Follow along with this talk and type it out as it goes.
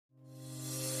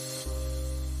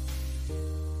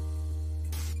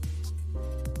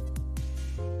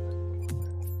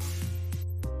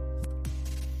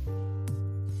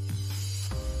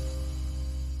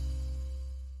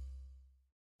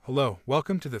Hello,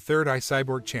 welcome to the Third Eye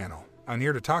Cyborg channel. I'm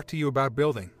here to talk to you about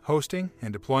building, hosting,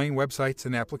 and deploying websites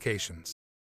and applications.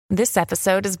 This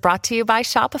episode is brought to you by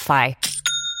Shopify.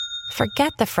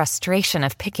 Forget the frustration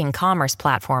of picking commerce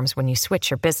platforms when you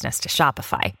switch your business to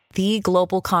Shopify, the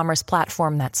global commerce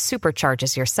platform that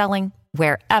supercharges your selling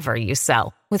wherever you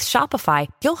sell. With Shopify,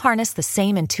 you'll harness the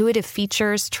same intuitive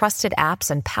features, trusted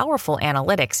apps, and powerful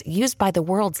analytics used by the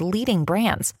world's leading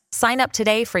brands. Sign up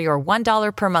today for your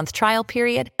 $1 per month trial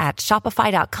period at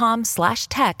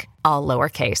shopify.com/tech, all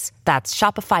lowercase. That's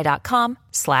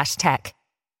shopify.com/tech.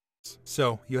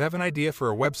 So, you have an idea for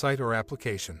a website or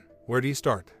application. Where do you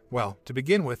start? Well, to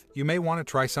begin with, you may want to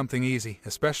try something easy,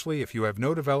 especially if you have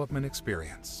no development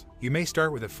experience. You may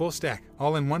start with a full stack,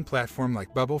 all-in-one platform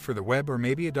like Bubble for the web or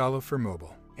maybe Adalo for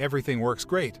mobile. Everything works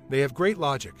great. They have great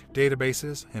logic,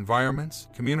 databases, environments,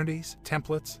 communities,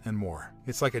 templates, and more.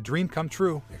 It's like a dream come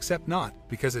true, except not,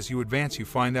 because as you advance you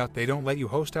find out they don't let you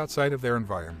host outside of their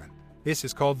environment. This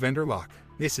is called vendor lock.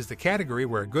 This is the category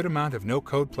where a good amount of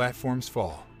no-code platforms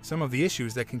fall. Some of the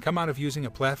issues that can come out of using a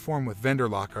platform with vendor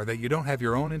lock are that you don't have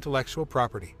your own intellectual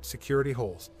property, security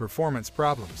holes, performance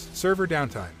problems, server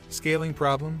downtime, scaling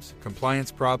problems,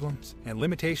 compliance problems, and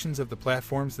limitations of the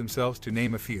platforms themselves, to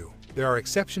name a few. There are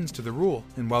exceptions to the rule,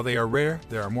 and while they are rare,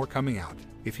 there are more coming out.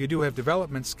 If you do have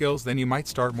development skills, then you might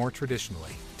start more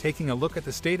traditionally. Taking a look at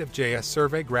the state of JS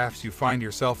survey graphs, you find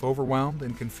yourself overwhelmed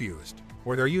and confused.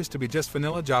 Where there used to be just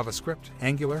vanilla JavaScript,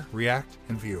 Angular, React,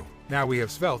 and Vue. Now we have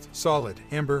Svelte, Solid,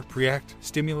 Ember, Preact,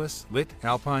 Stimulus, Lit,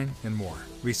 Alpine, and more.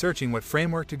 Researching what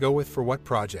framework to go with for what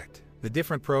project, the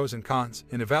different pros and cons,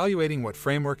 and evaluating what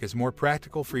framework is more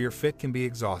practical for your fit can be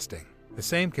exhausting. The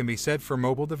same can be said for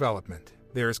mobile development.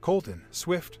 There is Colton,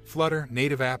 Swift, Flutter,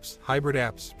 native apps, hybrid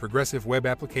apps, progressive web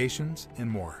applications, and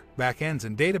more. Backends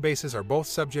and databases are both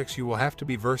subjects you will have to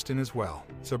be versed in as well.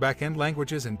 So backend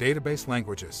languages and database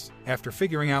languages. After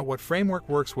figuring out what framework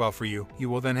works well for you, you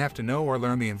will then have to know or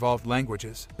learn the involved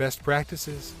languages, best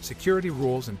practices, security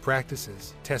rules and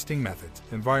practices, testing methods,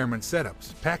 environment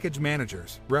setups, package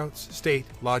managers, routes, state,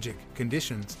 logic,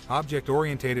 conditions,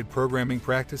 object-oriented programming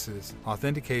practices,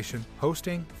 authentication,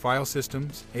 hosting, file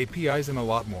systems, APIs, and a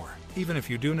lot more. Even if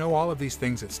you do know all of these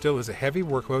things, it still is a heavy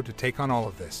workload to take on all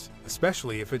of this,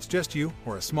 especially if it's just you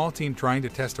or a small team trying to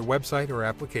test a website or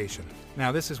application.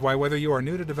 Now, this is why, whether you are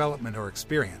new to development or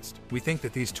experienced, we think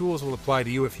that these tools will apply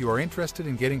to you if you are interested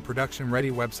in getting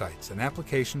production-ready websites and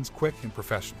applications quick and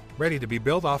professional, ready to be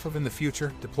built off of in the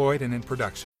future, deployed and in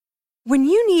production. When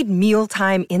you need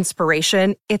mealtime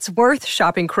inspiration, it's worth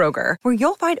shopping Kroger, where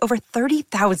you'll find over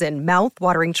 30,000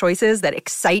 mouth-watering choices that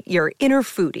excite your inner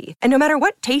foodie. And no matter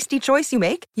what tasty choice you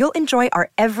make, you'll enjoy our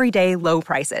everyday low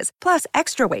prices, plus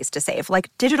extra ways to save,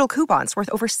 like digital coupons worth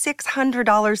over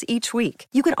 $600 each week.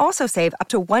 You can also save up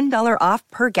to $1 off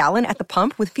per gallon at the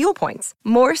pump with fuel points.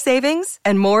 More savings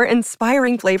and more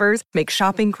inspiring flavors make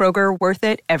shopping Kroger worth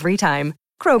it every time.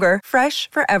 Kroger, fresh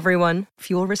for everyone.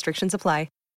 Fuel restrictions apply.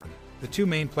 The two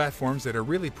main platforms that are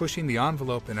really pushing the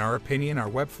envelope, in our opinion, are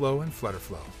Webflow and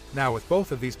Flutterflow. Now, with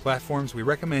both of these platforms, we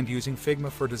recommend using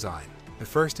Figma for design. The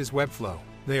first is Webflow.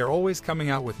 They are always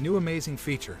coming out with new amazing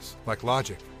features, like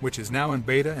Logic, which is now in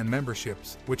beta, and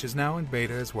Memberships, which is now in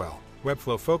beta as well.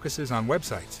 Webflow focuses on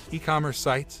websites, e-commerce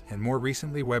sites, and more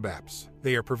recently, web apps.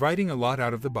 They are providing a lot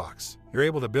out of the box. You're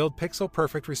able to build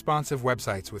pixel-perfect responsive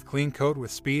websites with clean code with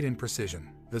speed and precision.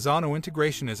 The Zono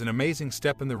integration is an amazing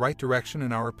step in the right direction,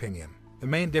 in our opinion. The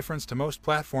main difference to most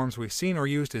platforms we've seen or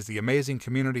used is the amazing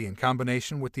community in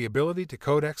combination with the ability to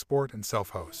code export and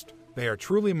self-host. They are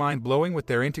truly mind-blowing with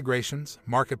their integrations,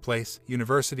 marketplace,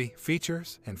 university,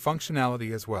 features, and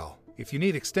functionality as well. If you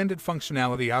need extended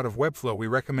functionality out of Webflow, we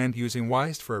recommend using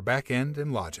Wised for backend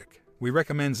and Logic. We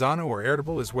recommend Zono or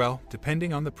Airtable as well,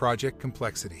 depending on the project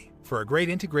complexity. For a great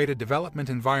integrated development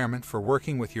environment for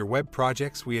working with your web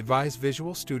projects, we advise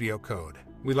Visual Studio Code.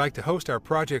 We like to host our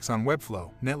projects on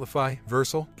Webflow, Netlify,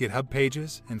 Vercel, GitHub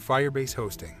Pages, and Firebase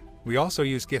hosting. We also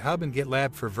use GitHub and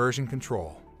GitLab for version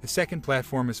control. The second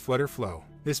platform is Flutterflow.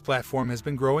 This platform has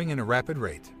been growing in a rapid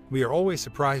rate. We are always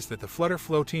surprised that the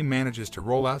Flutterflow team manages to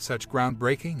roll out such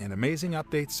groundbreaking and amazing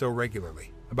updates so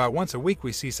regularly. About once a week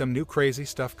we see some new crazy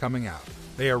stuff coming out.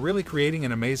 They are really creating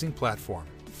an amazing platform.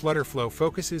 Flutterflow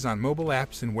focuses on mobile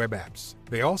apps and web apps.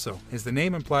 They also, as the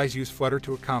name implies, use Flutter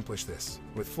to accomplish this.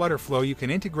 With Flutterflow you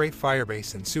can integrate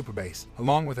Firebase and Supabase,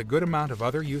 along with a good amount of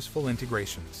other useful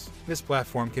integrations. This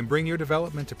platform can bring your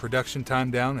development to production time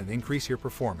down and increase your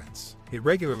performance. It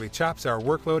regularly chops our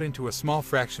workload into a small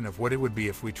fraction of what it would be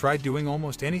if we tried doing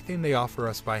almost anything they offer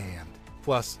us by hand.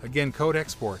 Plus, again, code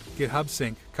export, GitHub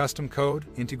sync, custom code,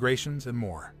 integrations, and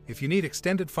more. If you need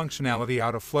extended functionality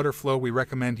out of Flutter Flow, we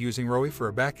recommend using Rowi for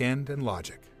a backend and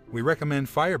logic. We recommend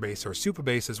Firebase or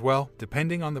Supabase as well,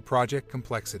 depending on the project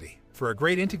complexity. For a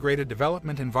great integrated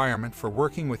development environment for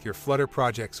working with your Flutter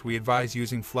projects, we advise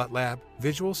using FlutLab,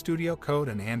 Visual Studio Code,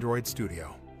 and Android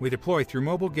Studio. We deploy through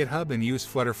mobile GitHub and use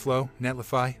Flutter Flow,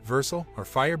 Netlify, Vercel, or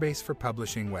Firebase for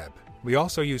publishing web. We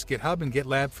also use GitHub and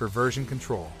GitLab for version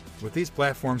control. With these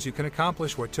platforms, you can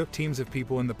accomplish what took teams of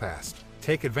people in the past.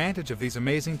 Take advantage of these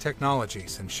amazing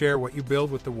technologies and share what you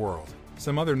build with the world.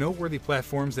 Some other noteworthy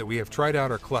platforms that we have tried out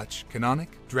are Clutch, Canonic,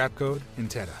 Drapcode, and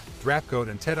Teta. Drapcode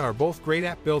and Teta are both great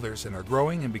app builders and are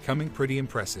growing and becoming pretty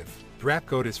impressive.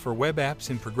 Drapcode is for web apps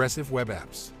and progressive web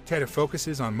apps. Teta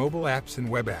focuses on mobile apps and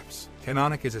web apps.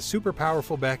 Canonic is a super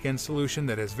powerful back-end solution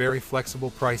that has very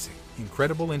flexible pricing,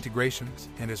 incredible integrations,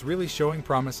 and is really showing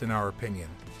promise in our opinion.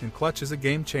 And Clutch is a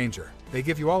game changer. They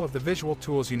give you all of the visual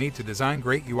tools you need to design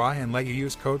great UI and let you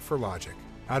use code for logic.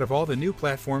 Out of all the new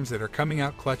platforms that are coming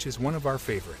out, Clutch is one of our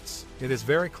favorites. It is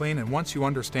very clean, and once you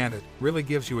understand it, really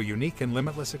gives you a unique and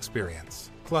limitless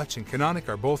experience. Clutch and Canonic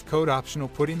are both code optional,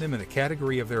 putting them in a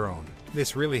category of their own.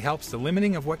 This really helps the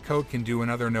limiting of what code can do in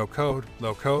other no-code,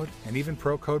 low-code, and even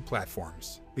pro-code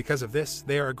platforms. Because of this,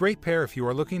 they are a great pair if you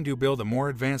are looking to build a more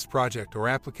advanced project or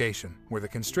application where the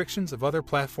constrictions of other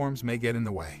platforms may get in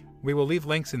the way. We will leave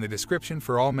links in the description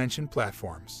for all mentioned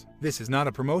platforms. This is not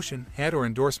a promotion, ad, or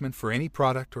endorsement for any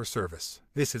product or service.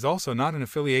 This is also not an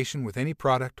affiliation with any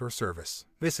product or service.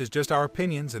 This is just our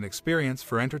opinions and experience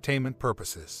for entertainment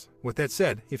purposes. With that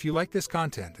said, if you like this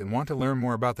content and want to learn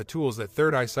more about the tools that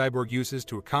Third Eye Cyborg uses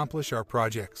to accomplish our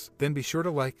projects, then be sure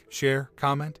to like, share,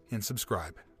 comment, and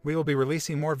subscribe. We will be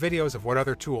releasing more videos of what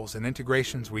other tools and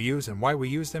integrations we use and why we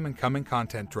use them in coming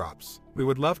content drops. We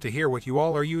would love to hear what you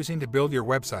all are using to build your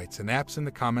websites and apps in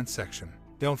the comments section.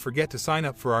 Don't forget to sign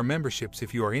up for our memberships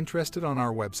if you are interested on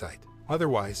our website.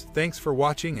 Otherwise, thanks for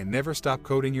watching and never stop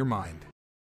coding your mind.